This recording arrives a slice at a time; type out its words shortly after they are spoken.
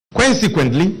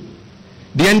Consequently,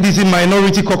 the NDC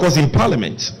minority caucus in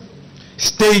Parliament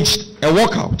staged a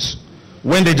walkout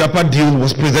when the Japa deal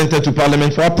was presented to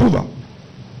Parliament for approval.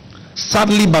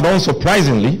 Sadly, but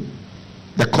unsurprisingly,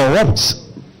 the corrupt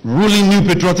ruling New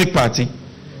Patriotic Party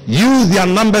used their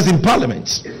numbers in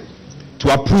Parliament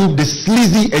to approve the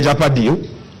sleazy Japa deal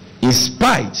in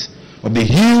spite of the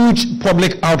huge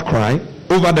public outcry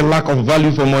over the lack of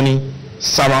value for money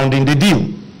surrounding the deal.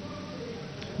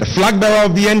 The flag bearer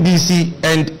of the NDC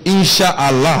and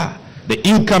Inshallah, the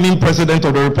incoming President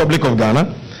of the Republic of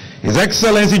Ghana, His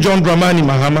Excellency John Dramani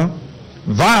Mahama,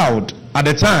 vowed at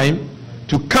the time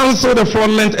to cancel the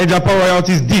fraudulent Japa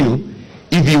royalties deal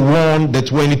if he won the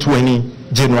 2020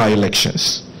 general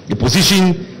elections, a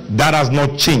position that has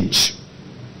not changed.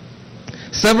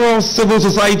 Several civil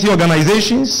society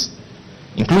organizations,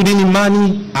 including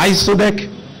Imani,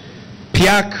 ISODEC,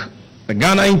 PIAC, the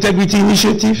Ghana Integrity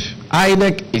Initiative,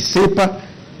 IDEC, ISEPA,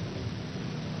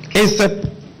 ASEP,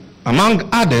 among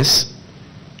others,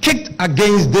 kicked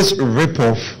against this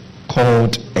ripoff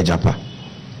called Japa,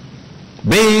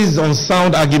 based on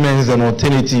sound arguments and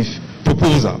alternative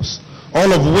proposals,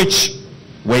 all of which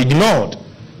were ignored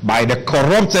by the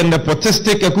corrupt and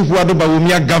nepotistic Akufo-Addo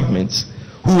Bawumia government,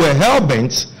 who were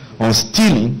hell-bent on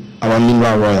stealing our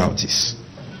mineral royalties.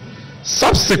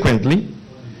 Subsequently,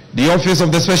 the Office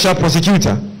of the Special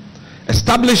Prosecutor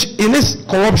established in its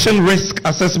corruption risk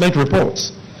assessment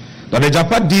reports that the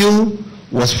Japa deal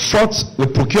was fraught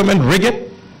with procurement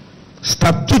rigging,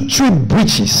 statutory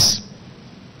breaches,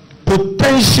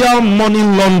 potential money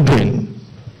laundering,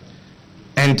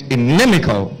 and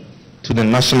inimical to the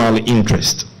national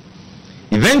interest.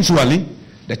 Eventually,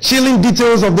 the chilling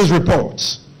details of these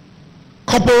reports,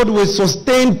 coupled with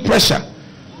sustained pressure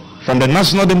from the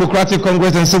National Democratic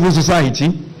Congress and civil society,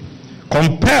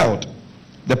 compelled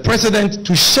the president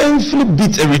to shamefully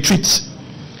beat a retreat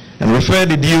and refer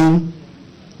the deal,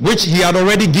 which he had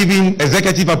already given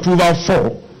executive approval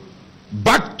for,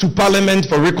 back to Parliament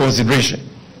for reconsideration,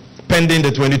 pending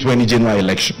the 2020 general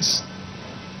elections.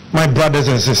 My brothers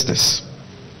and sisters,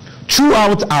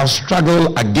 throughout our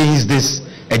struggle against this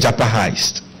Japa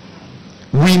heist,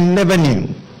 we never knew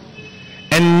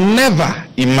and never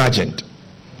imagined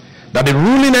that the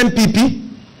ruling NPP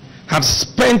had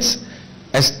spent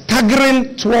a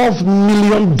staggering $12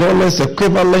 million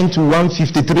equivalent to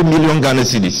 153 million Ghana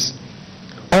cedis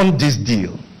on this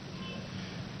deal.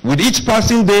 With each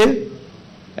passing day,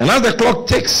 and as the clock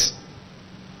ticks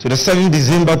to the 7th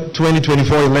December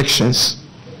 2024 elections,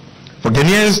 for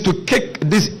Ghanaians to kick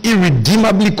this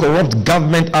irredeemably corrupt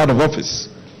government out of office,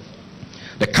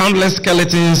 the countless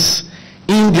skeletons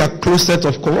in their closet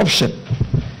of corruption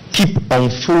keep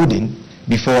unfolding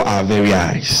before our very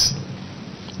eyes.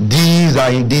 These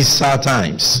are indeed sad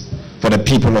times for the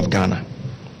people of Ghana.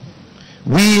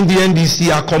 We in the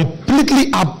NDC are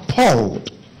completely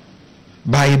appalled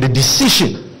by the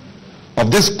decision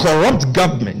of this corrupt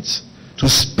government to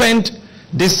spend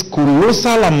this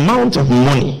colossal amount of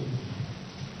money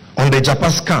on the Japa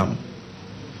scam,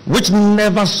 which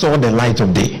never saw the light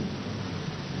of day.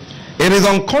 It is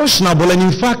unconscionable and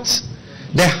in fact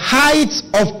the height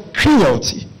of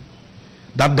cruelty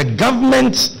that the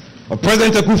government of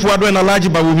President Akufo-Addo and Alhaji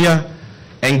Bawumia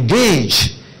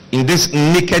engage in this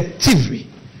naked thievery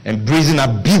and brazen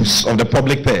abuse of the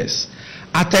public purse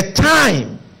at a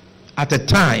time,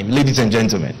 ladies and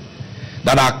gentlemen,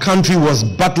 that our country was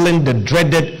battling the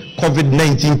dreaded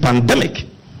COVID-19 pandemic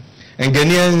and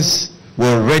Ghanaians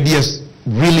were already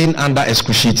reeling under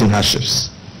excruciating hardships.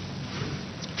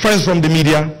 Friends from the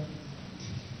media,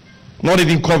 not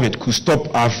even COVID could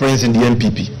stop our friends in the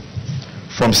NPP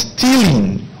from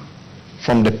stealing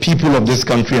from the people of this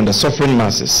country and the suffering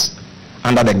masses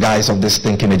under the guise of this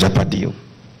stinking Japa deal.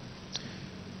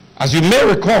 As you may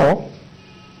recall,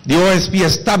 the OSP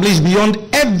established beyond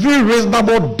every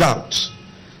reasonable doubt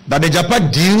that the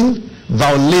Japa deal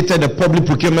violated the Public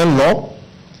Procurement Law,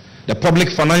 the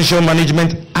Public Financial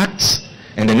Management Act,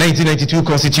 and the 1992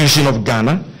 Constitution of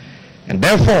Ghana, and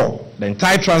therefore the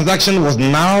entire transaction was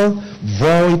now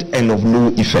void and of no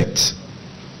effect.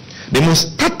 The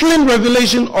most startling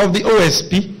revelation of the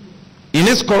OSP in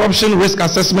its corruption risk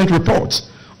assessment report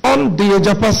on the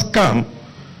Japa scam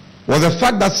was the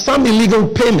fact that some illegal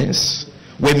payments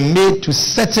were made to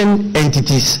certain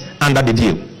entities under the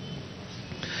deal.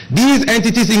 These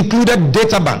entities included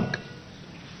Databank,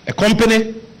 a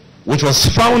company which was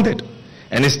founded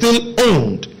and is still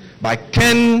owned by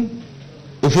Ken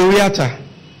Oforiatta,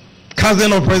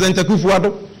 cousin of President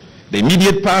Akufo-Addo, the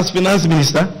immediate past finance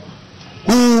minister,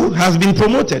 who has been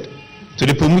promoted to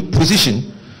the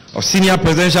position of Senior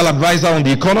Presidential Advisor on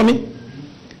the Economy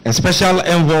and Special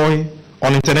Envoy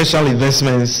on international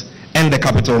investments and the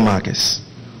capital markets.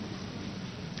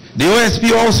 The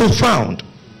OSP also found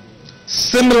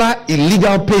similar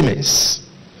illegal payments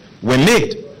were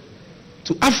made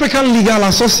to African Legal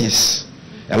Associates,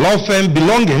 a law firm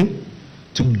belonging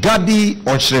to Gadi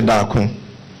Ochredakun,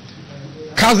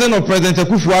 cousin of President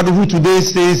Akufo-Addo, who today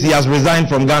says he has resigned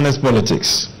from Ghana's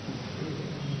politics.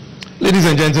 Ladies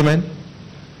and gentlemen,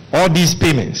 all these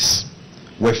payments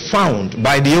were found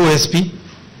by the OSP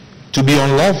to be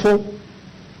unlawful,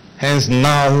 hence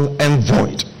null and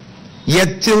void.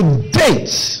 Yet till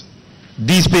date,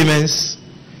 these payments,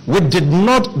 which did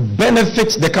not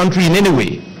benefit the country in any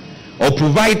way or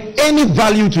provide any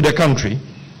value to the country,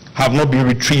 have not been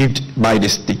retrieved by the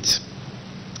state.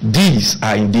 These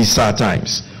are indeed sad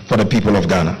times for the people of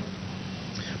Ghana.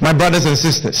 My brothers and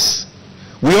sisters,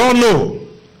 we all know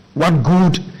what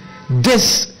good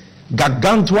this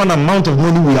gargantuan amount of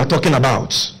money we are talking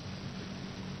about,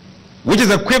 which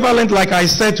is equivalent, like I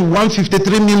said, to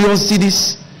 153 million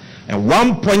cedis and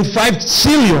 1.5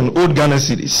 trillion old Ghana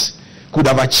cedis, could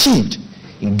have achieved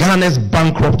in Ghana's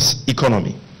bankrupt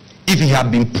economy if it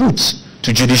had been put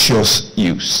to judicious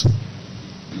use.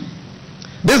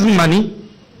 This money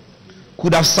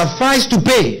could have sufficed to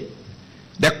pay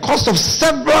the cost of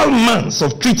several months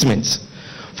of treatment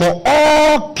for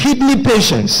all kidney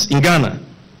patients in Ghana,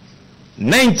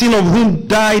 19 of whom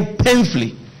died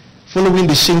painfully following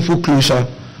the shameful closure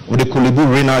of the Kolebu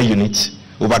renal unit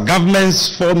over government's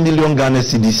 4 million Ghana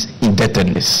cedis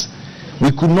indebtedness.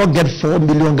 We could not get 4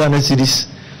 million Ghana cedis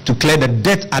to clear the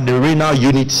debt at the renal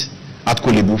unit at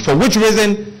Kolebu, for which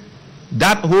reason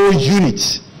that whole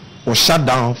unit was shut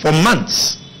down for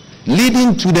months,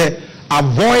 leading to the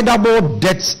avoidable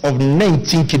deaths of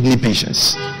 19 kidney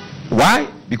patients. Why?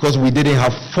 Because we didn't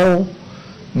have 4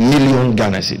 million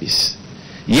Ghana cedis.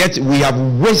 Yet we have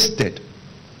wasted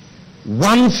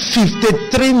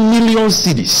 153 million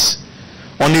cedis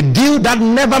on a deal that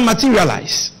never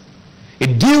materialized, a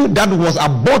deal that was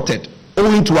aborted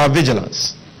owing to our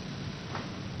vigilance.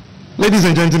 Ladies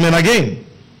and gentlemen, again,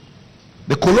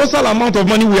 the colossal amount of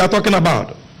money we are talking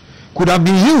about could have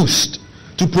been used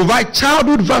to provide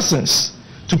childhood vaccines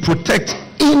to protect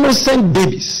innocent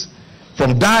babies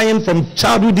from dying from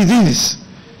childhood diseases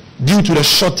due to the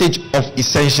shortage of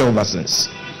essential vaccines.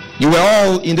 You were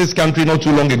all in this country not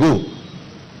too long ago,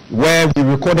 where we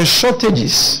recorded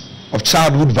shortages of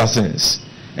childhood vaccines,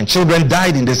 and children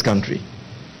died in this country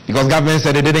because government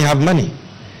said they didn't have money.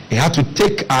 They had to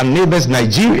take our neighbors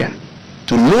Nigeria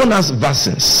to loan us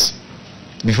vaccines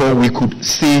before we could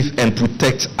save and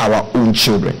protect our own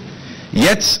children.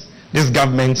 Yet this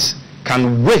government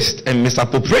can waste and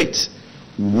misappropriate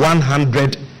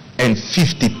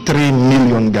 153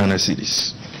 million Ghana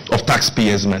cedis of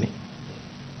taxpayers' money.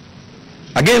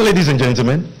 Again, ladies and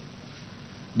gentlemen,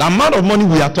 the amount of money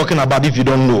we are talking about, if you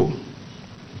don't know,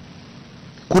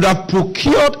 could have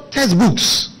procured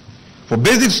textbooks for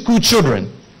basic school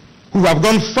children who have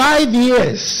gone 5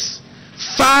 years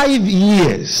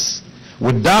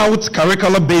without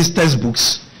curriculum-based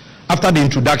textbooks after the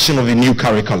introduction of a new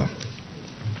curriculum.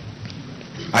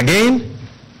 Again,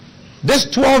 this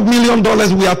 $12 million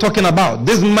we are talking about,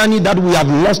 this money that we have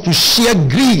lost to sheer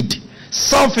greed,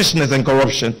 selfishness and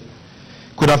corruption,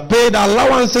 could have paid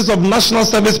allowances of national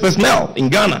service personnel in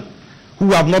Ghana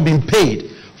who have not been paid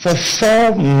for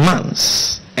 4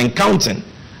 months and counting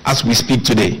as we speak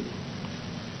today.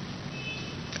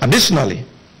 Additionally,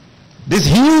 this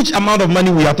huge amount of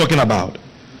money we are talking about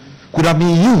could have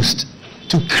been used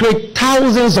to create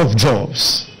thousands of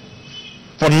jobs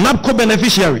for NAPCO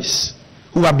beneficiaries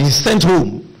who have been sent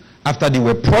home after they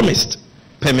were promised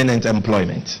permanent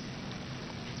employment.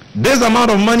 This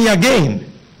amount of money again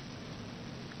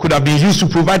could have been used to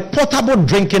provide potable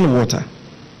drinking water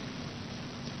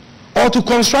or to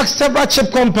construct several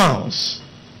cheap compounds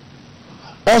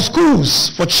or schools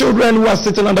for children who are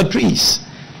sitting under trees,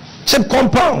 cheap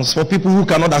compounds for people who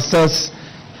cannot access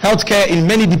healthcare in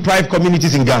many deprived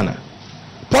communities in Ghana,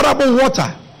 potable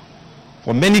water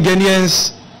for many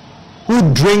Ghanaians who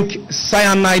drink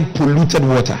cyanide polluted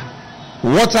water,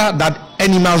 water that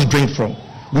animals drink from.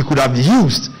 We could have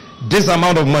used this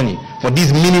amount of money for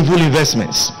these meaningful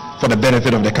investments for the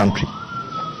benefit of the country.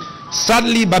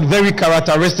 Sadly, but very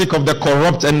characteristic of the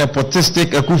corrupt and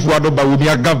nepotistic Akufo-Addo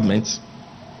Bawumia government,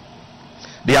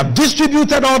 they have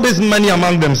distributed all this money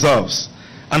among themselves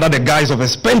under the guise of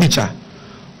expenditure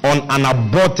on an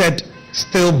aborted,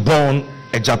 stillborn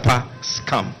Ejapa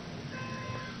scam.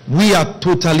 We are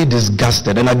totally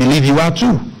disgusted, and I believe you are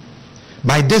too,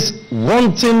 by this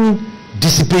wanton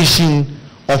dissipation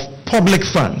of public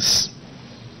funds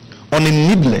on a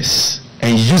needless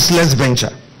and useless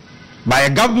venture by a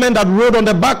government that rode on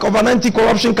the back of an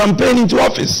anti-corruption campaign into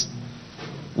office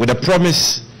with a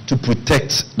promise to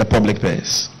protect the public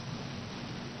purse.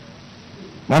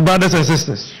 My brothers and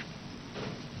sisters,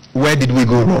 where did we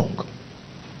go wrong?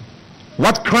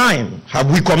 What crime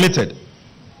have we committed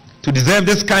to deserve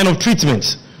this kind of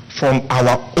treatment from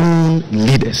our own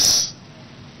leaders?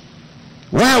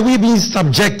 Why are we being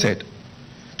subjected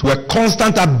to a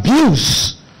constant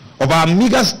abuse of our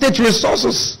meager state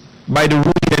resources by the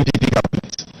ruling NDC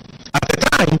government? At the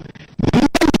time, many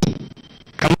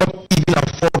cannot even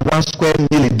afford 1 square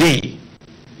meal a day.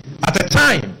 At the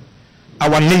time,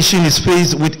 our nation is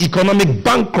faced with economic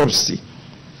bankruptcy,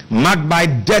 marked by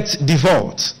debt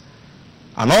default,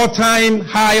 an all-time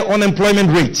high unemployment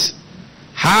rate,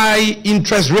 high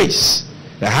interest rates,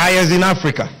 the highest in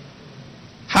Africa,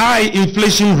 high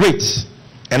inflation rates,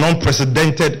 and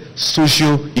unprecedented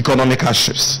socio-economic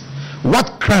hardships.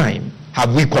 What crime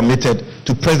have we committed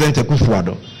to President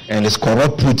Akufo-Addo and his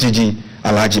corrupt protege,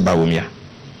 Alhaji Bawumia?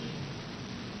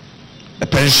 The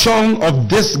penchant of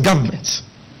this government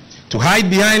to hide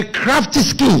behind crafty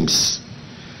schemes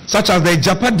such as the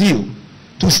Ejapa deal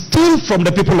to steal from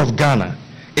the people of Ghana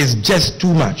is just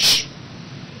too much.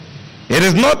 It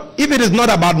is not, if it is not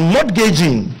about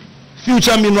mortgaging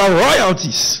future mineral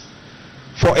royalties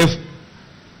for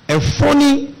a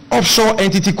phony offshore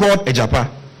entity called Ejapa,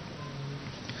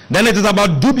 then it is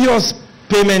about dubious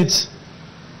payment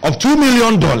of $2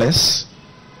 million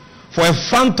for a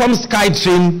phantom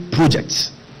SkyTrain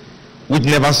project which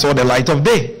never saw the light of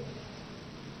day.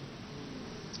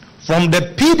 From the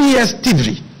PDS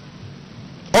thievery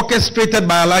orchestrated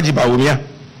by Alhaji Bawumia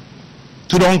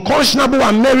to the unconscionable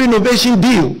Ameri Innovation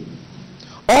deal,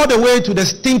 all the way to the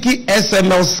stinky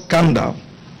SML scandal,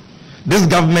 this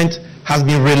government has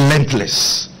been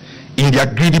relentless in their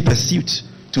greedy pursuit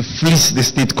to fleece the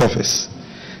state coffers.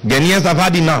 Ghanaians have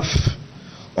had enough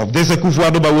of this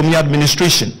Akufo-Addo Bawumia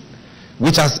administration,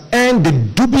 which has earned the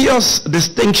dubious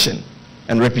distinction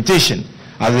and reputation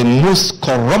as the most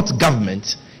corrupt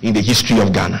government in the history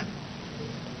of Ghana.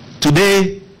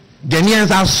 Today,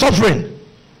 Ghanaians are suffering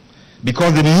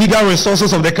because the meager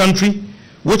resources of the country,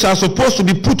 which are supposed to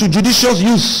be put to judicious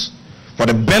use for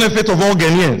the benefit of all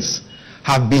Ghanaians,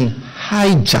 have been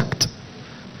hijacked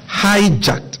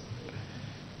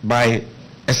by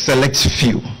a select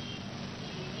few.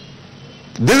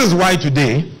 This is why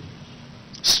today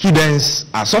students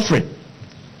are suffering,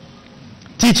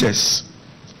 teachers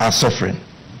are suffering,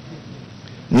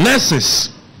 nurses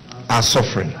are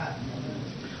suffering,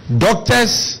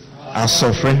 doctors are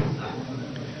suffering,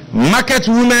 market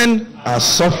women are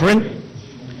suffering,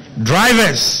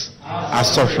 drivers are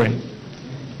suffering,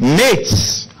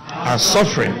 mates are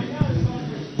suffering,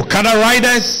 Okada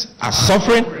riders are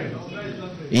suffering,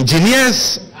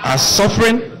 engineers are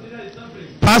suffering,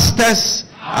 pastors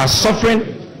are suffering,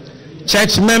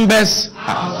 church members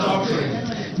are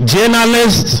suffering,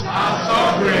 journalists are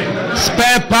suffering,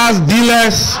 spare parts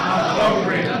dealers are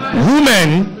suffering,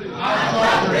 women are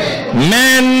suffering,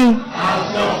 men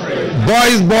are suffering,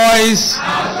 boys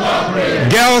are suffering,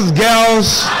 girls are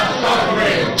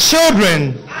suffering,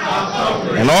 children are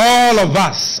suffering, and all of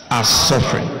us are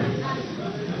suffering.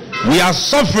 We are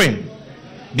suffering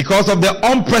because of the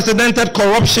unprecedented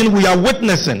corruption we are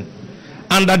witnessing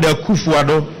under the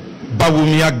Akufo-Addo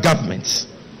Bawumia government.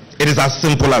 It is as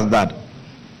simple as that.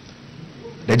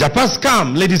 The Ejapa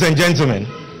scam, ladies and gentlemen,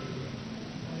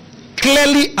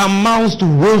 clearly amounts to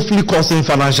woefully causing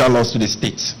financial loss to the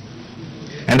state.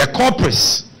 And the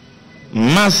culprits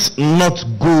must not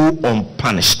go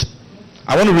unpunished.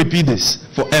 I want to repeat this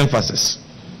for emphasis.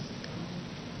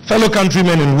 Fellow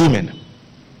countrymen and women,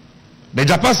 the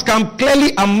Ejapa scam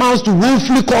clearly amounts to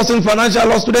woefully causing financial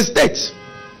loss to the state.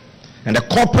 And the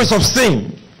culprits of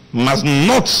same must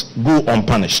not go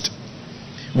unpunished.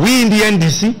 We in the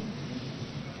NDC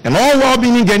and all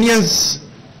well-meaning Ghanaians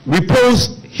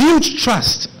repose huge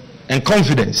trust and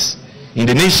confidence in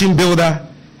the nation builder,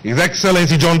 His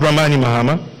Excellency John Dramani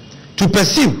Mahama, to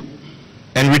pursue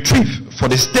and retrieve for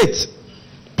the state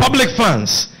public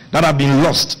funds that have been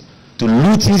lost to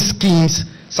looting schemes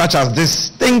such as this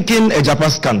stinking Ejapa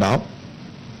scandal,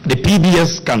 the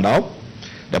PBS scandal,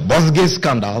 the Bosgate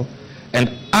scandal,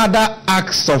 and other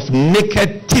acts of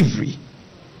naked thievery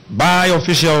by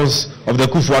officials of the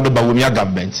Akufo-Addo Bawumia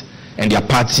government and their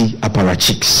party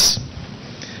apparatchiks.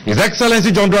 His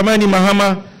Excellency John Dramani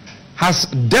Mahama has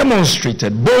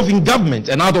demonstrated both in government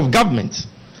and out of government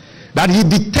that he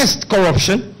detests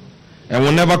corruption and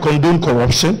will never condone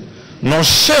corruption nor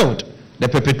shield the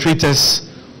perpetrators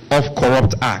of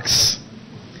corrupt acts.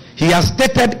 He has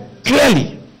stated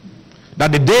clearly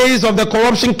that the days of the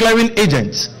corruption clearing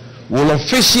agents will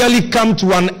officially come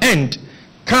to an end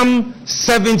come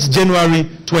 7th January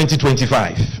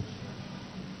 2025.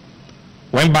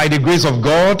 When by the grace of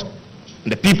God,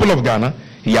 the people of Ghana,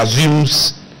 he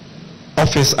assumes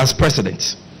office as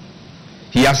president.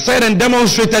 He has said and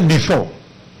demonstrated before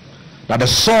that the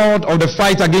sword of the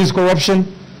fight against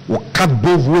corruption will cut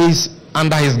both ways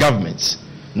under his government,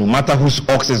 no matter whose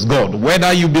ox is God,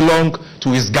 whether you belong to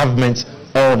his government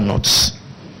or not.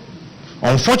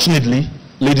 Unfortunately,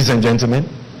 ladies and gentlemen,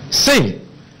 same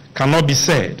cannot be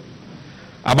said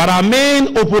about our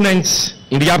main opponents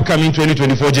in the upcoming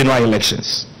 2024 general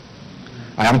elections.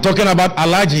 I am talking about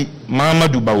Alhaji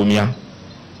Mahamudu Bawumia,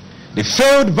 the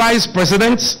failed vice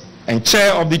president and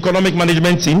chair of the economic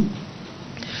management team,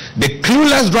 the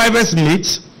clueless driver's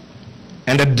mate,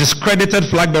 and the discredited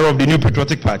flag bearer of the New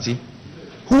Patriotic Party,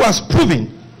 who has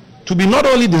proven to be not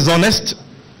only dishonest,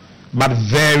 but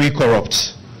very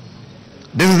corrupt.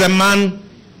 This is a man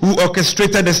who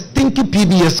orchestrated the stinky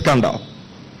PBS scandal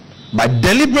by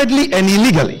deliberately and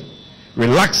illegally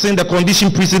relaxing the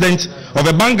condition precedent of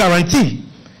a bank guarantee,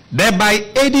 thereby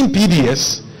aiding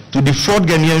PBS to defraud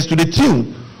Ghanaians to the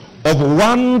tune of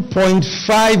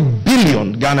 1.5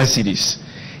 billion Ghana cedis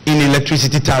in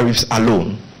electricity tariffs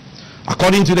alone.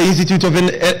 According to the Institute of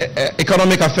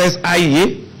Economic Affairs,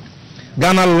 IEA,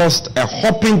 Ghana lost a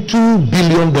whopping $2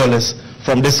 billion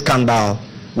from this scandal,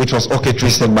 which was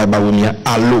orchestrated by Bawumia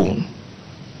alone.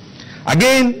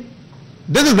 Again,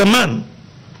 this is the man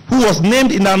who was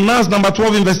named in the announced number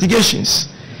 12 investigations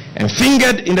and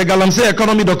fingered in the Galamsey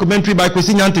economy documentary by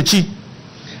Kwesi Nyantakyi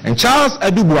and Charles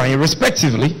Adubuahin,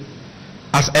 respectively,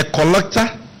 as a collector,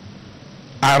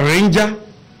 arranger,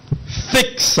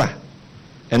 fixer,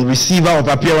 and receiver of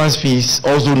appearance fees,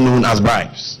 also known as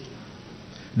bribes.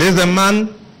 There is a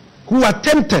man who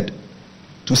attempted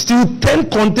to steal 10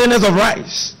 containers of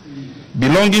rice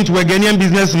belonging to a Ghanaian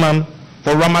businessman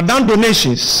for Ramadan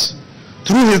donations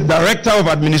through his director of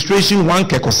administration, Wan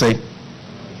Kekose.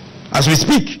 As we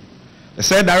speak, the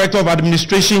said director of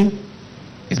administration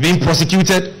is being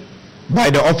prosecuted by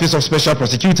the Office of Special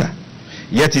Prosecutor,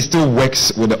 yet he still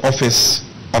works with the Office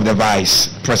of the Vice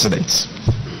President.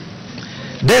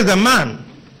 There's a man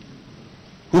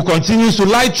who continues to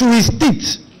lie through his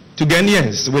teeth to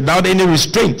Ghanaians without any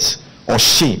restraint or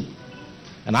shame.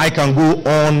 And I can go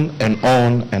on and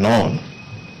on and on.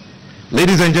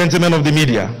 Ladies and gentlemen of the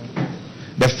media,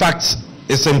 the fact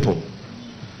is simple.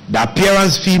 The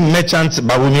appearance fee merchant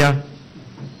Bawumia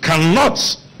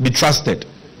cannot be trusted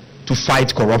to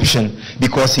fight corruption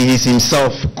because he is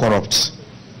himself corrupt.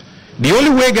 The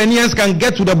only way Ghanaians can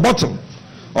get to the bottom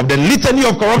of the litany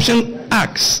of corruption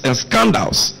acts and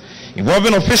scandals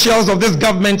involving officials of this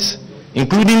government,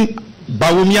 including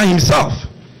Bawumia himself,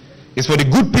 is for the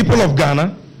good people of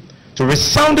Ghana to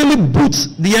resoundingly boot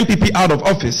the MPP out of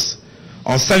office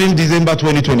on 7 December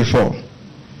 2024.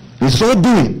 In so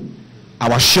doing,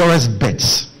 our surest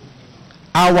bet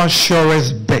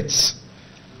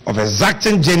of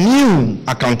exacting genuine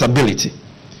accountability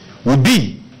will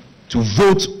be to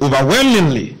vote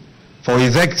overwhelmingly for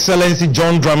His Excellency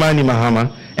John Dramani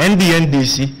Mahama and the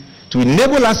NDC to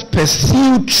enable us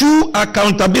pursue true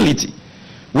accountability,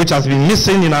 which has been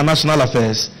missing in our national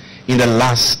affairs in the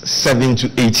last 7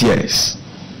 to 8 years.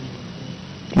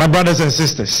 My brothers and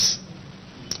sisters,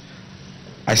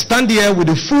 I stand here with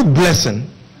the full blessing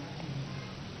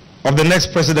of the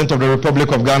next President of the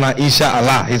Republic of Ghana,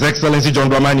 Inshallah, His Excellency John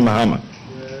Dramani Mahama,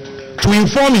 to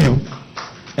inform you,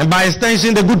 and by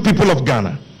extension the good people of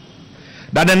Ghana,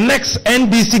 that the next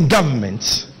NDC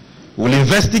government will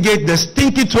investigate the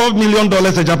stinky $12 million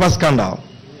Ejapa scandal,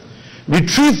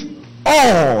 retrieve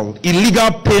all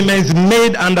illegal payments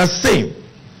made under same,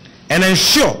 and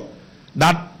ensure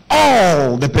that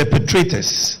all the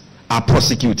perpetrators are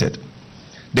prosecuted.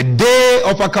 The day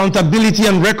of accountability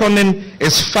and reckoning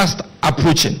is fast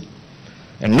approaching,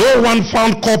 and no one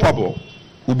found culpable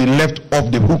will be left off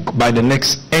the hook by the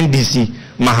next NDC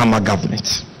Mahama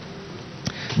government.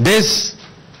 This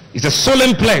is a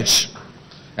solemn pledge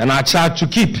and our charge to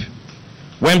keep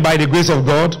when, by the grace of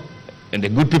God and the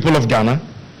good people of Ghana,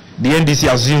 the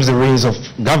NDC assumes the reins of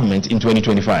government in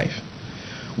 2025.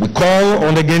 We call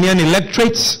on the Ghanaian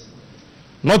electorate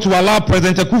not to allow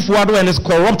President Akufo-Addo and his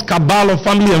corrupt cabal of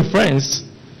family and friends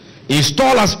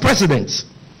installed as president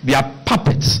their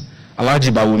puppets,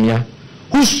 Alhaji Bawumia,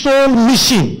 whose sole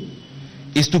mission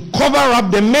is to cover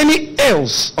up the many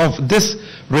ills of this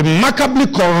remarkably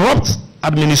corrupt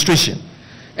administration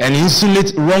and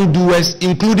insulate wrongdoers,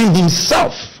 including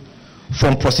himself,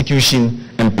 from prosecution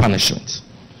and punishment.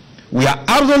 We are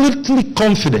absolutely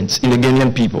confident in the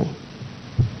Ghanaian people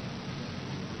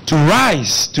to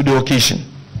rise to the occasion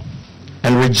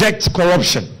and reject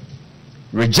corruption,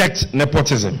 reject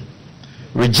nepotism,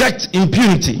 reject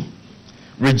impunity,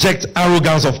 reject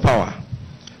arrogance of power,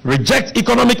 reject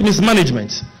economic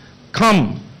mismanagement.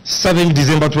 Come 7th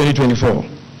December 2024.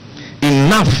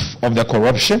 Enough of the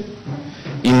corruption,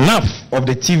 enough of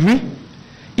the thievery,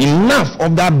 enough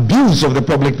of the abuse of the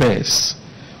public purse,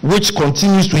 which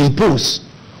continues to impose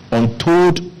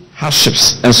untold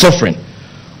hardships and suffering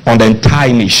on the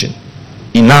entire nation.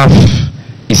 Enough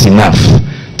is enough.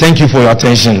 Thank you for your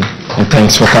attention, and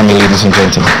thanks for coming, ladies and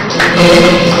gentlemen.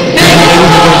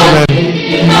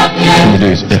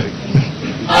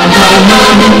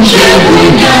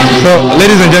 So,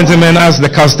 ladies and gentlemen, as the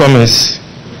custom is,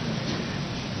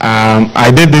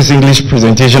 I did this English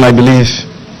presentation, I believe,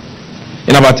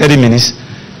 in about 30 minutes,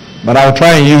 but I'll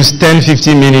try and use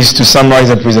 10-15 minutes to summarize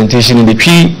the presentation in the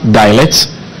P dialect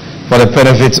for the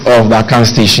benefit of the account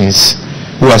stations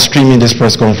who are streaming this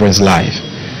press conference live.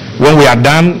 When we are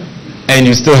done and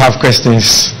you still have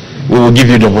questions, we will give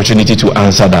you the opportunity to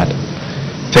answer that.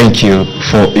 Thank you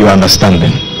for your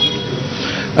understanding.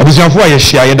 Abusuafo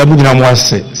ayeshia yedamu nyina mo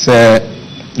ase se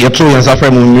yetro yensa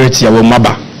frɛ mu nweti ya wo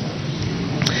maba.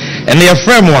 Ene ye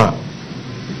frɛ mu a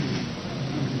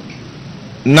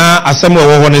na asɛm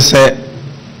wo ho ne sɛ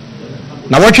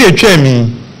na wɔtwe etwa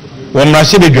mi wo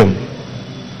mmrahye bedwam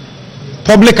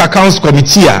Public Accounts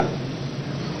Committee a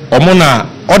ɔmo na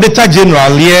Auditor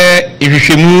General ye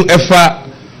ehwehwemu ɛfa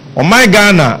ɔman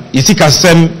Ghana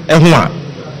isikasɛm ɛho a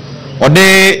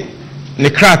ɔde ne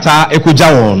krata ekogya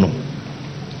wɔn no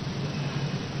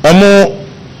ɔmo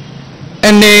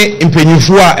ene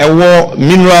mpenyinfo a ɛwɔ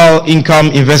Mineral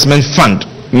Income Investment Fund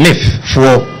MIF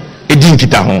for edin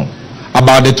kita ho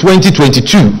about the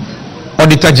 2022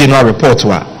 Auditor General report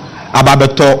wa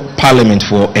ababeto Parliament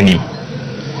for any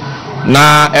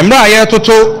na emra ye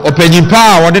toto opanyimpa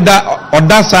a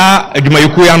oda saa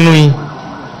adwumayeko ya no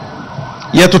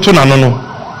ye toto na no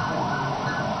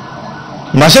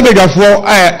na sebedwafo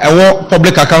ewo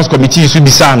Public Accounts Committee su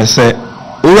bisa ne se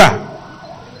ora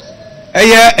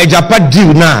eye ejapa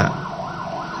deal na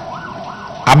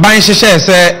aban hyehye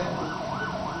se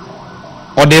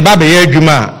ode ba be ye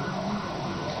adwuma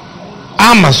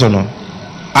amaso no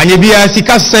anye bia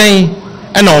sika sen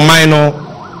e na oman no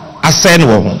asen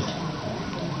wo ho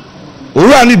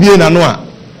owura ni bie na no a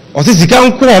o se sika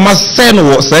nko o ma sen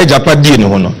wo sa ejapa deal ne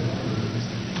ho no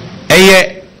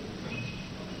eye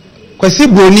kwesi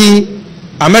broni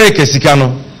America sika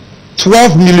no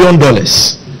 $12 million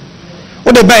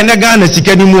o de buy na Ghana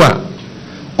sika ni mu a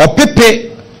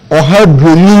opepe o ha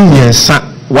broni nyensa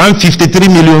 153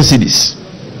 million cedis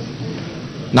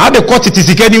na de quantity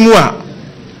sika ni mu a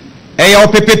eya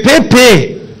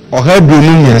opepepepe o ha broni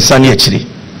nyensa ne akire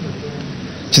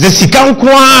chite sika nko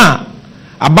a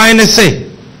aban ne se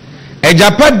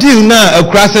ejapa deal na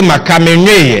akurase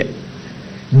makamenwe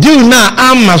deal na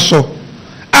amaso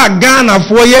a Ghana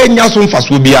fo ye nya so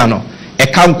mfaso bia no e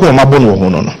ka nko o mabo no ho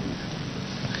no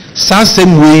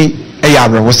sasem we e ya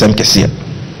abrɛho sem kese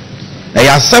e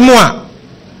ya asɛm a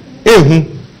ehu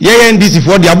ye NDC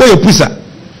fo de aboye pusa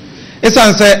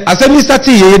esan sɛ asɛm ni start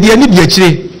ye de ani di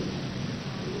akire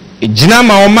ejina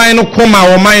ma oman no koma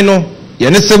oman no ye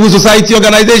ne civil society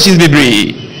organizations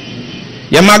bebre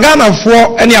ye magana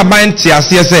fo ene aban ti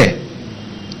ase se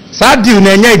sa deal na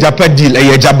enya ejapa deal e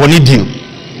ye jaboni deal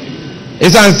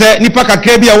esan sɛ nipa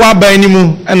kakra bi a wa ban ni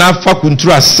mu na afa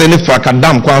kuntura ase ne fa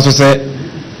kadam kwa so sɛ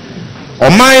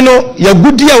oman no ya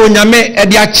gudi a onyame e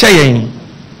de akyɛ yen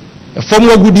fom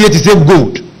wa gudi ti sɛ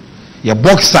gold ya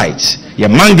bauxite ya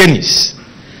manganese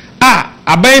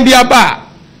aban bi aba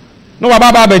no wa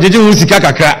baba abejeje hu sika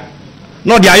kakra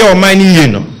no de aye oman ni yie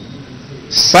no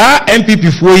sa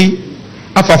MPP foi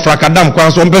afa frakadam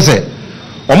kwa so mpese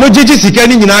omo jeje sika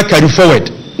ni nyina carry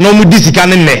forward no omo di sika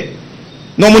ne ne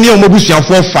no omo ni omo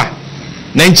busuafo fa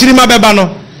na nchirima beba no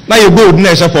na ye gold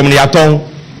na ehye fom ne yaton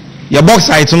ye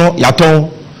bauxite no yaton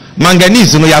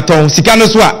manganese no yaton sika no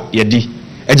so a ye di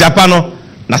ejapa no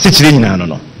na se chire nyina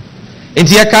no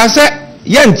enti ye ka se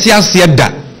ye ntia ase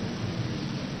da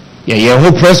ye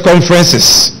ho press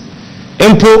conferences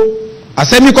empo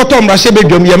asemi koto mrahye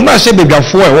bedwam ye mrahye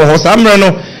bedwafo e wo ho samre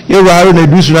no ye ruaro na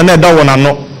dusu na da wona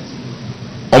no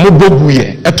omo bogu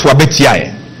ye eto abetia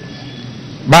ye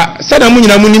ba se na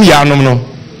munyina munim ya anom no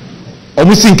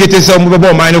omo sinkete se omo bebo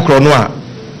oman no kro no a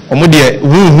omo de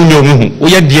huhu ne omo wo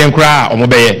ye de enkra omo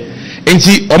beye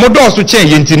enti omo do so chen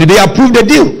ye enti ne they approve the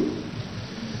deal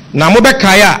na mo be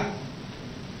kaya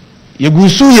ye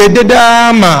gusu ye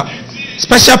deda ma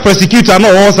special prosecutor no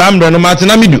wo samre no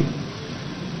matina midu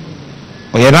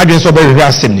oye na adwen so be hwe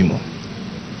asem ni mo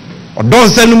odon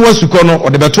sanu mu asuko no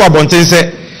ode beto abonten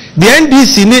se the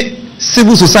NDC ni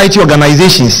civil society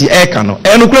organizations eka no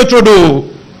eno kletro do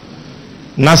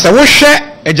na se wo hwe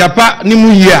ejapa ni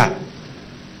mu yi a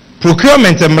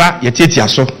procurement emra yetiatia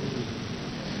so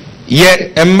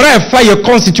ye emra fa ye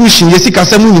constitution ye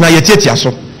sikasa mu nyina yetiatia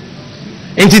so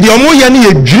enti de omo ye ne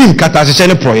ye dream kata hye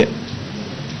ne proye.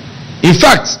 In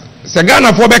fact se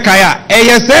Ghana fo be kaya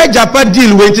eye se ejapa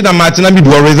deal we enti na Martina bi do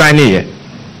resign ye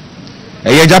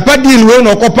eye ejapa deal we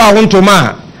no kopa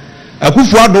hontoma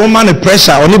Akufo-Addo man the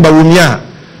pressure on Bawumia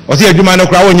or see a human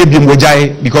crowd when you be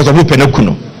because of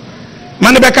Penakuno.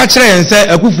 Man be catch and say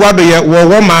Akufo-Addo ye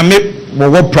wo mame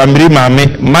wo primary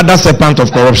mame mother serpent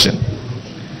of corruption.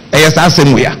 Yes, I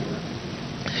same way.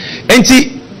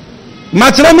 Enti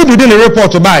Martina mi do the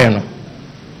report to buy no.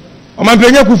 O man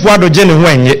penye Akufo-Addo je ne ho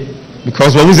enye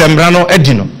because we use embrano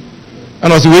edino.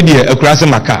 And also we dey akurase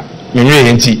maka nyenwe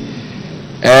enti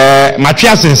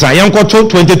matria sensa yenkoto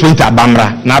 2020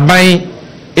 abamra na ban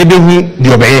ebehu di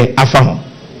obeye afa ho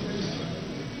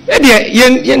e de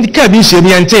yen ka bi hye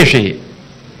mi entehwe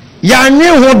ya nwe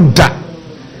ho da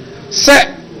se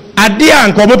ade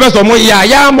anko mo peso mo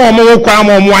ya mo mo kwa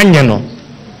mo anye no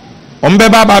ombe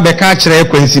baba be ka kire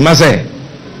kwansi ma se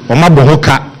o mabo ho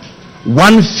ka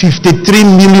 153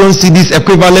 million cedis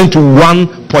equivalent to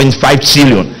 1.5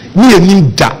 trillion ni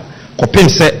enim da kopem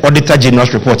se auditor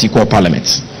general's report equal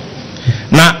parliament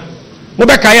na mo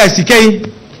be kaya sikei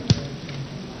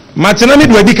Martina mi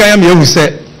do adi kaya me ehu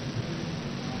se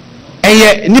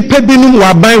eye nipa binum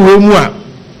wa ban wo mu a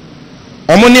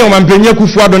omo ne o mampanyi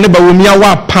Akufo-Addo ne ba wo mia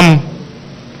wa pam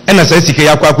ena se sikei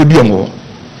akwa akodi omo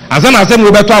ansa na asem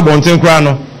wo beto abonten kura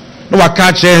no no wa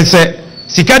ka kire se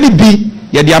sika ni bi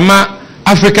ye de ama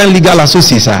African Legal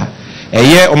Association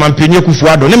eye o mampanyi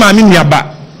Akufo-Addo ne ma mi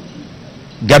nuaba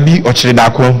Gabi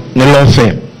Ochiridako ne law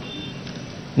firm.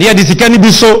 Near the Sikani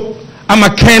Biso, ama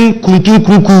Ken Kuntu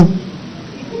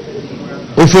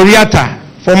Oforiata,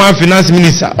 former finance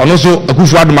minister, and also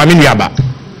Akufo-Addo Maminiaba.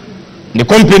 The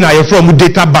company are from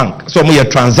data bank, so we are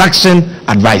transaction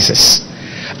advisors.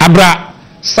 Abra,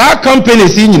 sa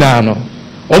companies in Yano,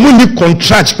 omundi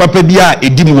contract papabia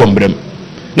edimu wombrem.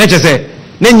 Nature say,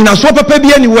 Nina so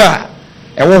papabia anywhere.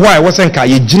 Ewo why wasn't ka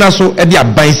ye gina so e dia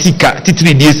ban sika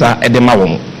titiri die sa e de ma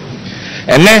wo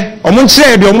ene omo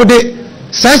nchire de omo de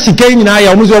sa sika nyina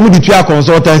ya omo so omo de tua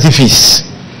consultancy fees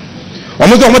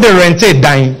omo so omo de rented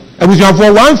dan abusuan for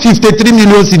 153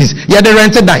 million cedis ya de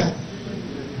rented dan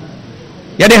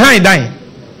ya de high dan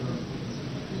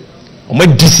omo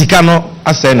di sika no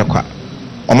ase ne kwa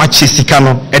omo che sika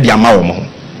no e de ama wo mo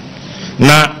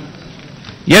na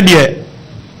ye de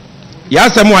ya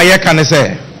asemu aye ka ne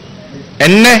se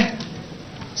enne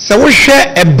se wo hwe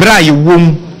ebra ye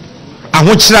wom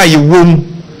ahokyira ye wom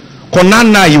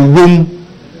konana ye wom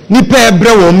nipa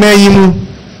ebra wo mayimu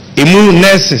emu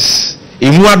nurses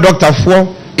emu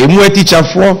doctorfo emu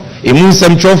teacherfo emu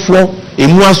nsemtwofo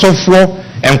emu asofo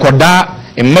enkoda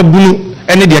emmabunu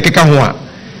ene de keka ho a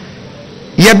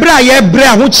ye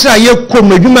bra ahokyira ye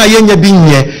kom adwuma ye nya bi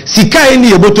nye sika ene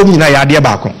ye botom nyina ya ade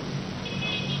ba ko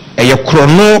eye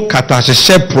krono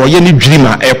katahye pro ye ni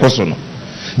dwima ekoso no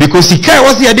because sika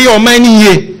was ye de o man ni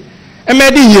ye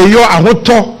emedi ye yo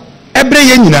ahoto ebre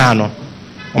ye nyina no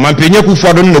o man penye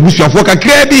Akufo-Addo no nabusuafo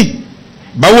kakra bi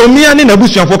bawo mia ne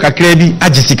nabusuafo kakra bi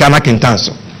agi sika na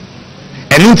kentanso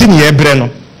enu nti ne ebre no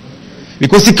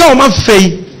because sika o man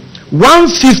fei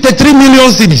 153 million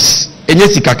cedis enye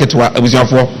sika ketwa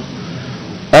abusuafo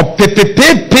o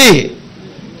pepepepe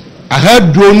aha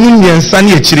dronu nyensa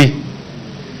ne akire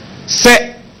se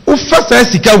ufa sa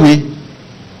sika we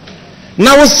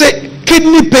na wo se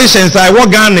kidney patients I work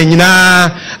Ghana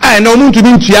nyina I na omuntu bi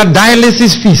ntua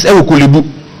dialysis fees e wo kolebu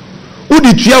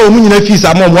udi tua omu nyina fees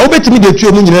amom wo betimi de tua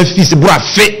omu nyina fees bro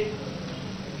afe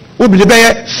obi de be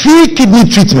free kidney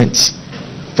treatment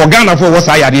for Ghana for what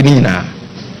I ade nyina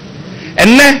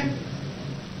enne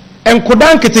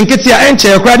enkodan ketenkete a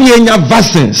enche ekra ne nya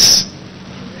vaccines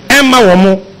emma wo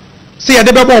mo se ye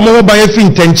de be bo mo ba free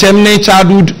intenchem ne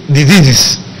childhood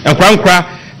diseases enkra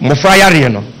mofra yare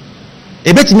no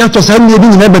ebetinya to sa nne bi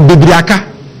nyina bebiri aka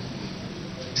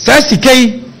sa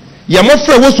sikei ya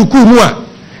mofra wo sukuu mu a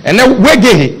ene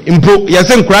wege impo ya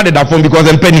se nkra de da form because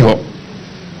empany ho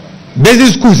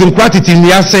basic schools in quantity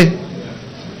ni ase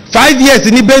 5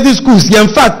 years ni basic schools ya in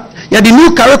fact ya the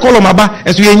new curriculum aba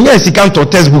enso ye nya sika to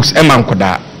textbooks e man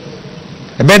koda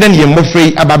ebeden ye mofra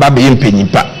ababa be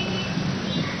empanyimpa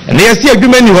ene ya si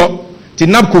adwuma ni ho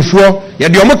tinap kofuo ya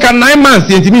de omo ka 9 months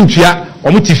yentimi ntua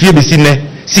omo tifie besi ne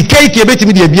sikai ke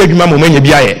betimi de bia adwuma momanya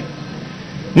bia ye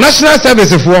national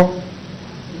service for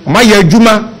ma ya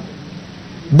adwuma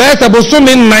beta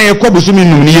bosumi nan ye ko bosumi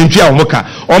num ni yentua omoka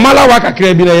omala wa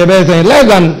kakra bi na ye be say less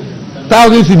than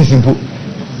 1,000 cedis impo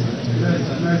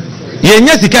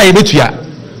yenya sika yebetua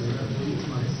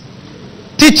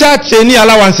teacher training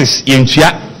allowances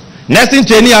yentua nursing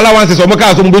training allowances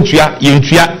omoka so mbetua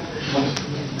yentua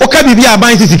oka bibi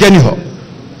aban sika ni ho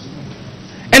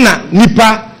ena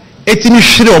nipa etimi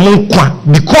hwere omonkwa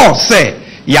because say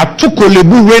ya to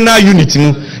kolebu renal unit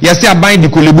mu ya say aban di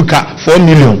kolebu ka 4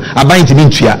 million aban timi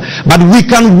ntua but we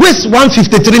can waste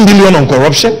 153 million on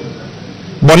corruption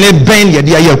bone ben ye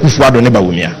dia ya kufu ado ne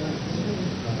bawumia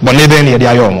bone ben ye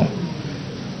dia yo mo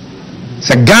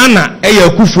se Ghana ya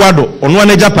kufu ado ono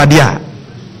na japade a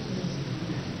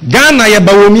Ghana ye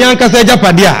bawumia nka se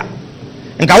japade a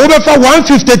nka wo be fa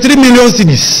 153 million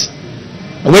cedis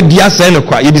we dia say ne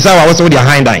kwa ye bisa wa wo se wo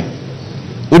dia hindan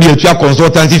wo dia tua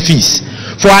consultancy fees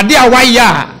for ade a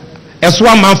waya eso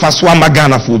amanfa so ama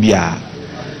Ghana fo bia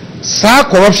sa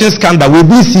corruption scandal we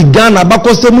be si Ghana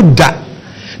bakosemu da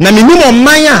na minimum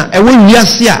manya e wo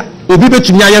wiase a obi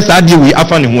betumi aye sa ade we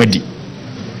afa ne ho adi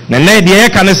na na de ye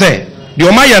ka ne se de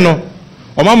o maye no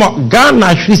o mama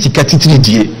Ghana hwe sika titiri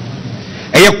die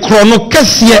eye krono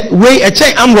kese we e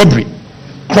chen am robbery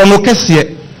krono kese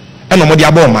e no mo de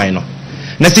aba o man no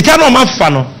na sika no mafa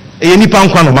no eye nipa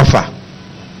nkwa no mafa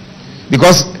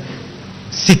because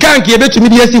sika nke betumi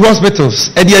de asi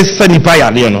hospitals e de asa nipa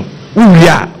ya le no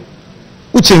uwia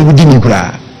uchen wudi ni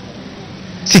kura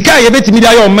sika ye betimi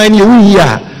da yo man ni wuyi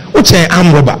a uchen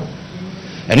amroba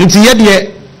enu ti ye de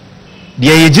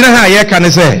ye gina ha ye ka ne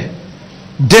say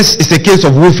this is a case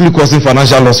of willfully causing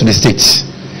financial loss to the state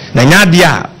na nya de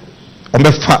a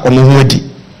omefa omo adi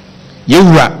ye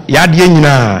wura ya de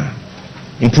nyina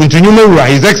impuntunyu no wura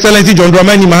his excellency John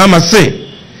Dramani Mahama say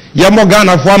ye mo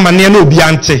Ghana fo amane na obi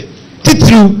ante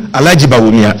titru alaji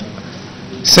bawumia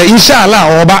say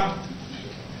inshallah oba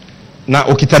na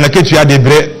okitana ketu ya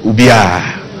debre ubia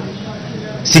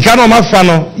sika no mafa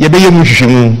no ye be yemu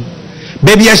hwehwemu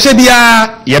baby ehye bia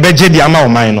ye be je dia ma o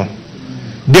man no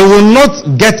they will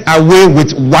not get away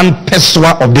with 1 peso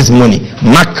of this money,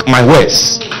 mark my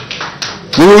words.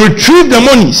 We will retrieve the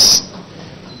monies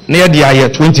near the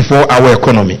 24-hour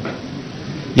economy.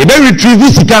 You better retrieve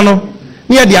this sika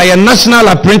near the national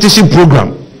apprenticeship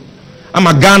program. I'm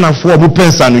a Ghana for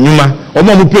Mupensa Numa or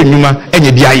Mupen Numa and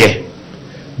the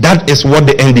that is what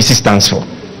the NDC stands for.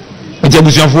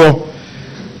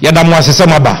 Yadamu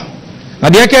Samaba. Now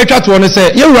the Aka to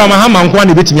say, you Ramahama and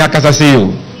Kwani bit Yakasa say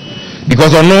you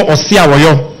because or no or see our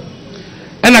yo.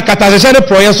 And a Katazashade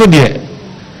Proya so dear.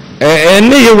 And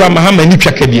me Ramahama and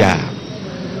Nipakadia.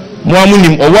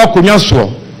 Muamunim or walk on your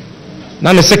swore.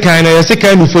 None a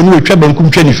second for new trouble and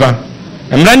Kumchenifa.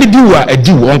 And Randy Dua a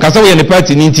Jew on Casawa and the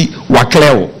party Ninti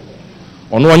Wakleo.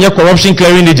 On one year corruption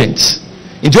clearing agents.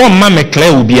 Into one mamma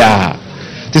clear will be a.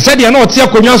 They said they are not here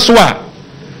Swa.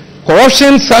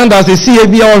 Corruption sound as a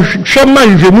CAB or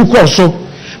Sherman Remu Corso.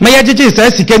 May I just say,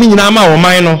 Sikani Nama or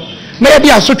Mino. May I be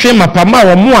a such Mapama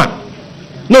or Mua.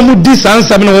 No more this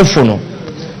answer no phone.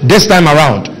 This time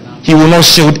around, he will not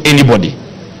shield anybody.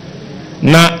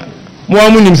 Na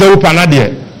Muamun himself Panadia.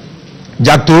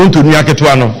 Jack Toronto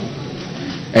Niaketuano.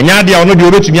 And Yadia no do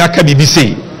to Miaka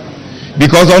BBC.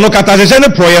 Because on no Catazation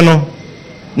Proyano.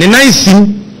 Ne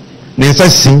naisim ne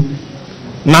nsasim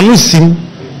na no sim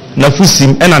na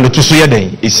fusim ena ne to so ye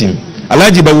den esim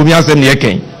alaji ba wumi asem ne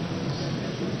yeken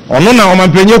ono na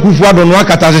omampenye kufu ado no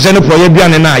akata hye ne proye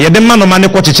biane na ye de ma no ma ne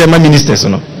kocheche ma ministers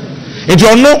no enti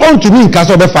ono on to me nka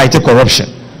so be fight corruption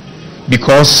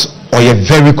because oye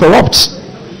very corrupt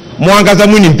mo angaza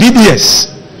mu ni PDS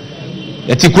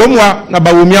eti kromwa na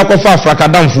ba wumi akofa afrika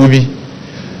damfo bi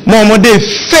mo de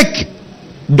fake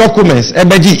documents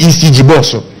ebeji ECG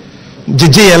boss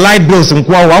JJ light bills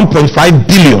nkwa 1.5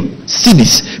 billion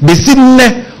cedis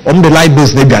besinne the light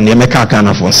bills ne bia ne meka aka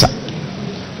na fonsa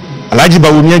alaji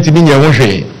bawumia ntimi nye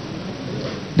wohwe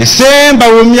the same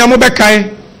bawumia mo bekai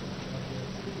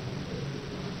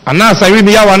anasa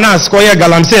ribi ya wana skoye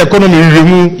galamse economy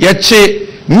remu ye che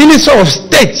minister of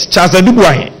state Charles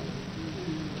Adubuahe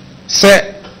se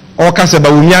okase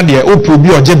bawumia de oprobi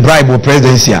oje bribe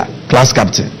presidency class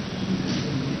captain.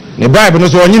 The bribe no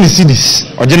so only cedis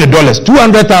or dollars,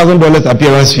 $200,000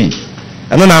 appearance fee.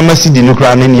 And then I must see the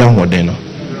nuclear in your modeno.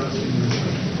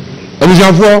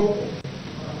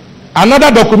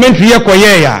 Another documentary here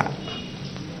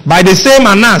by the same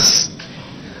Anas.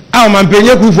 Our man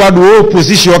penye kufu do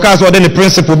position occurs or then the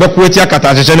principle bakweti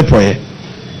akatashene proye.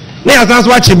 Ne asans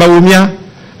wachi bawumia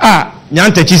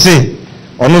nyante chise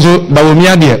ono so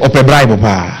bawumia de ope bribe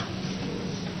pa.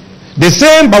 The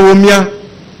same bawumia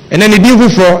and then the deal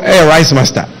for a rice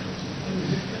master.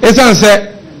 It's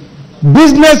answer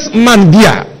businessman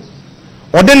dear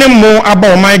or then more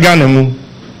about my gun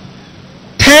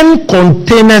 10 10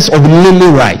 containers of lily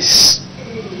rice.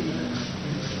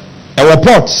 Our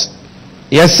pots.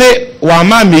 Yes, say,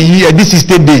 Wama me ye this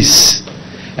 60 days.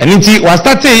 And it was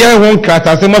starting here one crat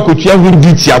as a makutia who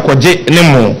did Yakoje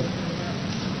Nemo.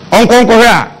 Uncle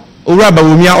Korea, Uraba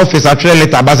Umia office at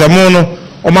Treleta Bazamono,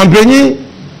 or Mambreni,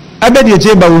 Abedi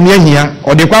Cheba Umia here,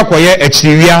 or the Kwakoye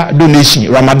Echiria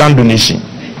donation, Ramadan donation.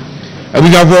 And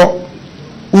we have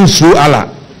Usu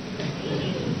Allah.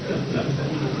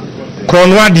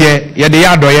 Kronwadie,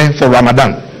 Yadeyadoye for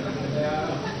Ramadan.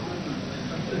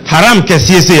 Haram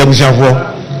Kessiese Yabushavo.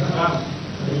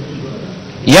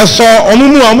 Yes, so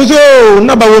Omumu Amuzo,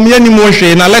 Nabawomi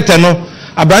Moshe, na letter no,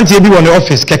 Abranti be on the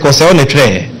office, Kekose on the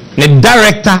tray, the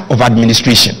director of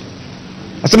administration.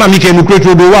 As some Mike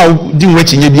Mukreto do wow, didn't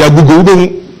reach in your Google.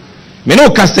 Meno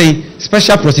Castay,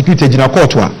 special prosecutor in a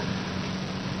court.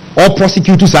 All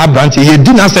prosecutors are Abranti, he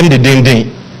did not send the ding.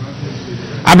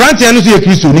 Abranti and the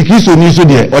Christo, Nikiso Niso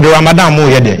de, or the Ramadan mo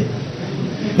yede.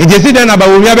 In the city about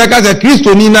Yabaka, the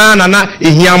Christo Nina, Nana,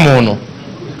 Ihiamono.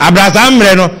 Abraham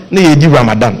Reno, ne di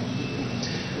Ramadan.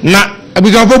 Na,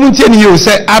 abuzafo muntieni yo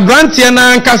se Abranti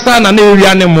na nkasa na ne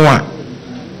ewia ne mo a.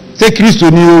 Se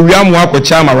Kristo ni ewia mo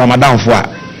akocha ma Ramadan fo a.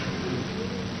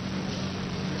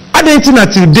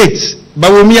 Identity till date,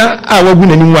 bawomia a wagu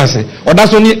na nimu ase. Oda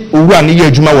so ni owura ne ye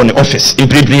adwuma wo ne office,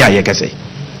 impre aye kese.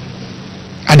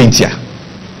 Identity a.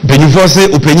 Benifo se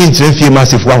openyi ntrefie ma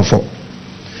sefo amfo.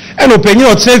 Eno openyi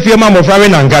o trefie ma mo frawe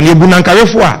na nka ne ebu na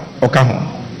nkarefo a oka ho.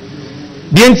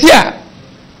 Dientia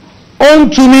on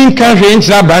to me country in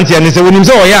Abrantia and say when him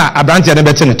say oh yeah Abrantia ne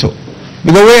bete ne to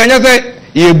because we anya say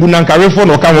ye bu na nkarefo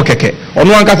no ka ho keke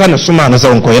ono ankasa ne soma no say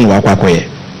onkoye no akwakoye.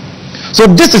 So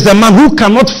this is a man who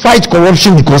cannot fight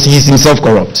corruption because he is himself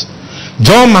corrupt.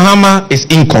 John Mahama is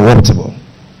incorruptible.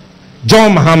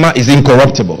 John Mahama is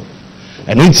incorruptible.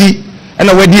 And unti and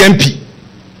we the MP,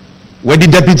 we the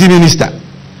deputy minister,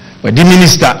 we the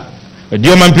minister, we the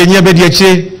omampenyi be the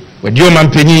eche, we the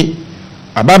omampenyi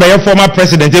Ababa your former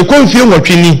president, they confuse what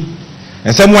we need.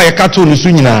 And some way a cartoon is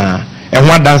soon and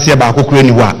one dance here back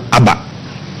anywhere. Abba.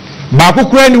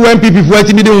 Baku when people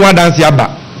waiting didn't want dance here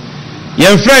back.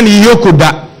 Your friend Yoko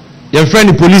da, your friend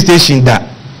the police station da.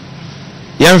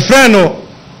 Your friend no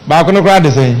Bakono crowd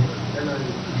say.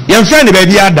 Your friend the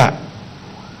baby ada.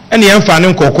 And your friend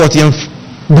in court because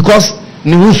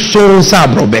you so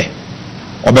sabrobe.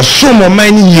 Or the so more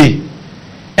many ye.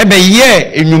 Ebe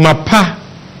ye in your pa.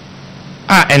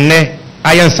 Ene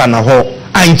ayensa na ho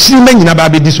anchime nyina ba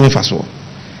be this one faso.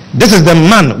 This is the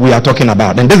man we are talking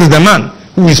about, and this is the man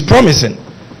who is promising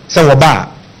say woba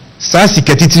sa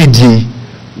sikatitiri die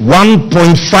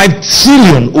 1.5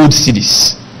 trillion old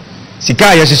cedis.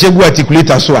 Sika ya sheshegu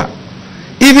articulator so a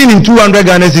even in 200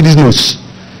 Ghana cedis notes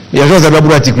ya just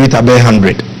about articulator be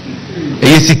 100.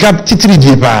 E sika titiri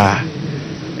die pa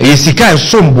e sika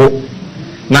sombo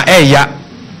na eya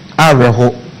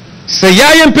areho. Say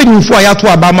yayen penyufo ayato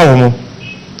abama womo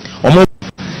omo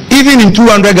even in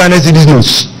 200 Ghana cedis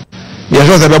notes ya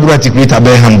just about articulate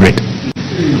about 100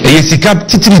 e sika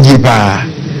titiri die pa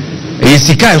e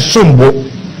sika sombo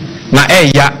na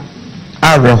eya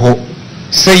areho.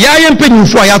 Say yayen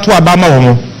penyufo ayato abama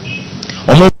womo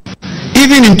omo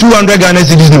even in 200 Ghana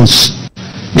cedis notes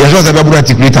ya just about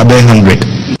articulate about 100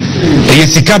 e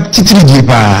sika titiri die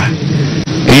pa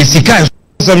e sika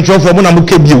somtro for mo na mo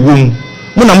kebi ewom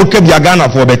Muna mukebi Ghana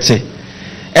for bete.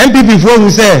 MPP for who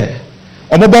say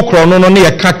omobokro no ne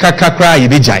ye kakakakra ye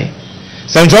bejai.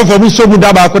 Central for so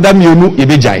mudaba akoda mionu ye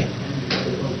bejai.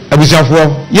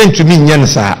 Abusiafo ye ntumi nyen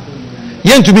sa.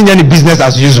 Ye ntumi nyen business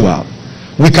as usual.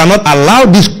 We cannot allow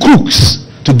these crooks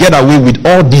to get away with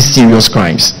all these serious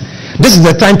crimes. This is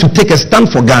the time to take a stand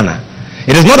for Ghana.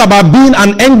 It is not about being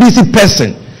an NDC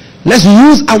person. Let's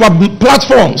use our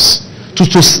platforms to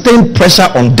sustain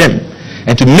pressure on them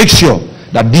and to make sure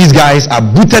that these guys are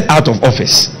booted out of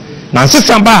office. Now,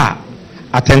 Samba,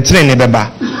 attention, nebeba.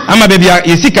 Ama baby,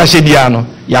 yesika shediano,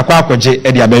 yakwa koje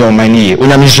edi abeyo mani.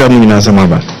 Unyamisho ni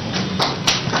nasamaba.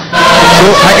 So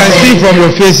I can see from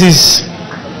your faces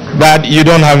that you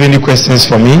don't have any questions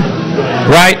for me,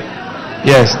 right?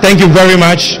 Yes. Thank you very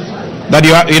much. That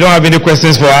you don't have any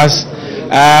questions for us.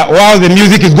 While the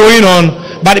music is going on,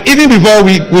 but even before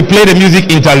we play the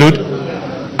music interlude,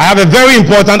 I have a very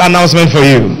important announcement for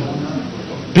you.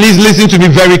 Please listen to me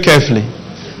very carefully.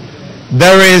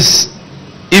 There is,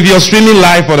 if you're streaming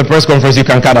live for the press conference, you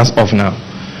can cut us off now.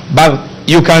 But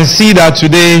you can see that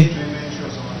today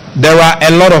there are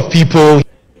a lot of people.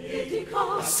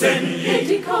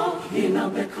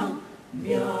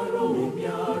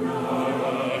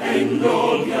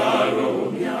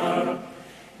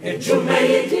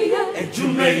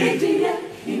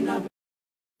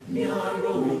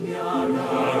 miaro,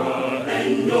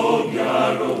 enyo,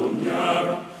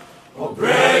 miaro,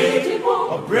 obrei,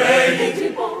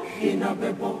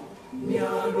 inabebo,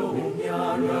 miaro,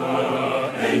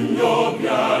 enyo,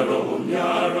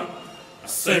 miaro,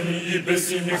 Asemi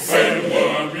besini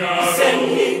kwenwa miara.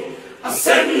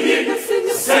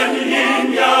 Asemi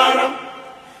miara.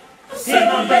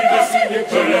 Asemi besini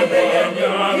kwenwa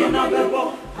miara.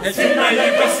 Etina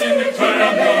besini kwenwa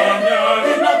miara.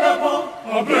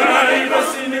 Obrai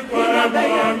besini kwenwa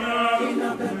miara.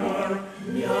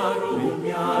 Miara,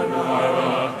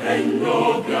 enyo,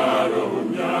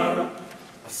 miara.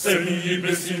 Asemi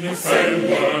besini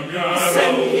kwenwa miara.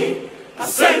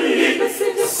 Asemi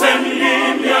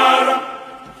miara.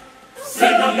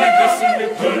 Besini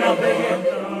kwenwa miara.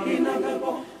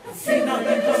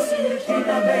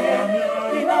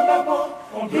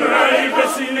 Obrai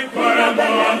besini kwenwa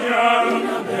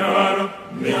miara.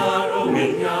 Miaro,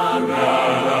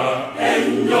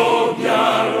 enyo,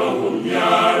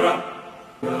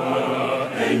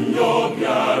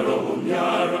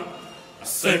 miara.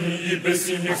 Asemi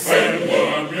besini kwenwa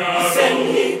miara.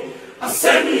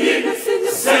 Asemi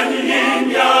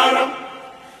miara.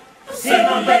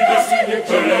 Besini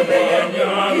kwenwa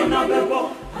miara.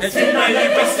 Etina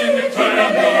besini kwenwa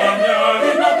miara.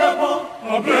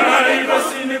 Obrai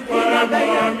besini kwenwa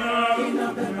miara.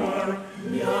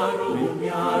 Miaro,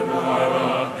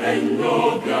 enyo,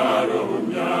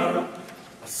 miara.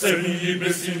 Asemi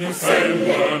besini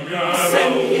kwenwa miara.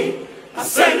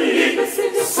 Asemi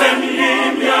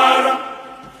miara.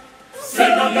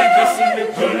 Besini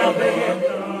kwenwa miara.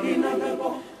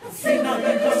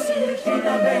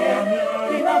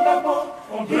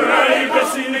 Obrai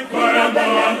besini kwenwa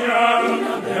miara.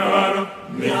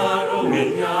 Miaro,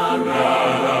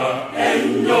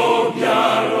 enyo,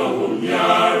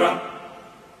 miara.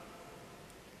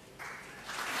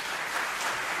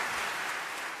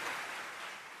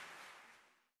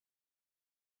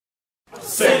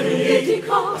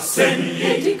 Semi-edika,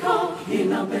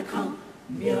 inabeka,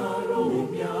 miaro,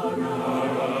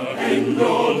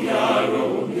 enyo,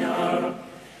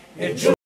 miara.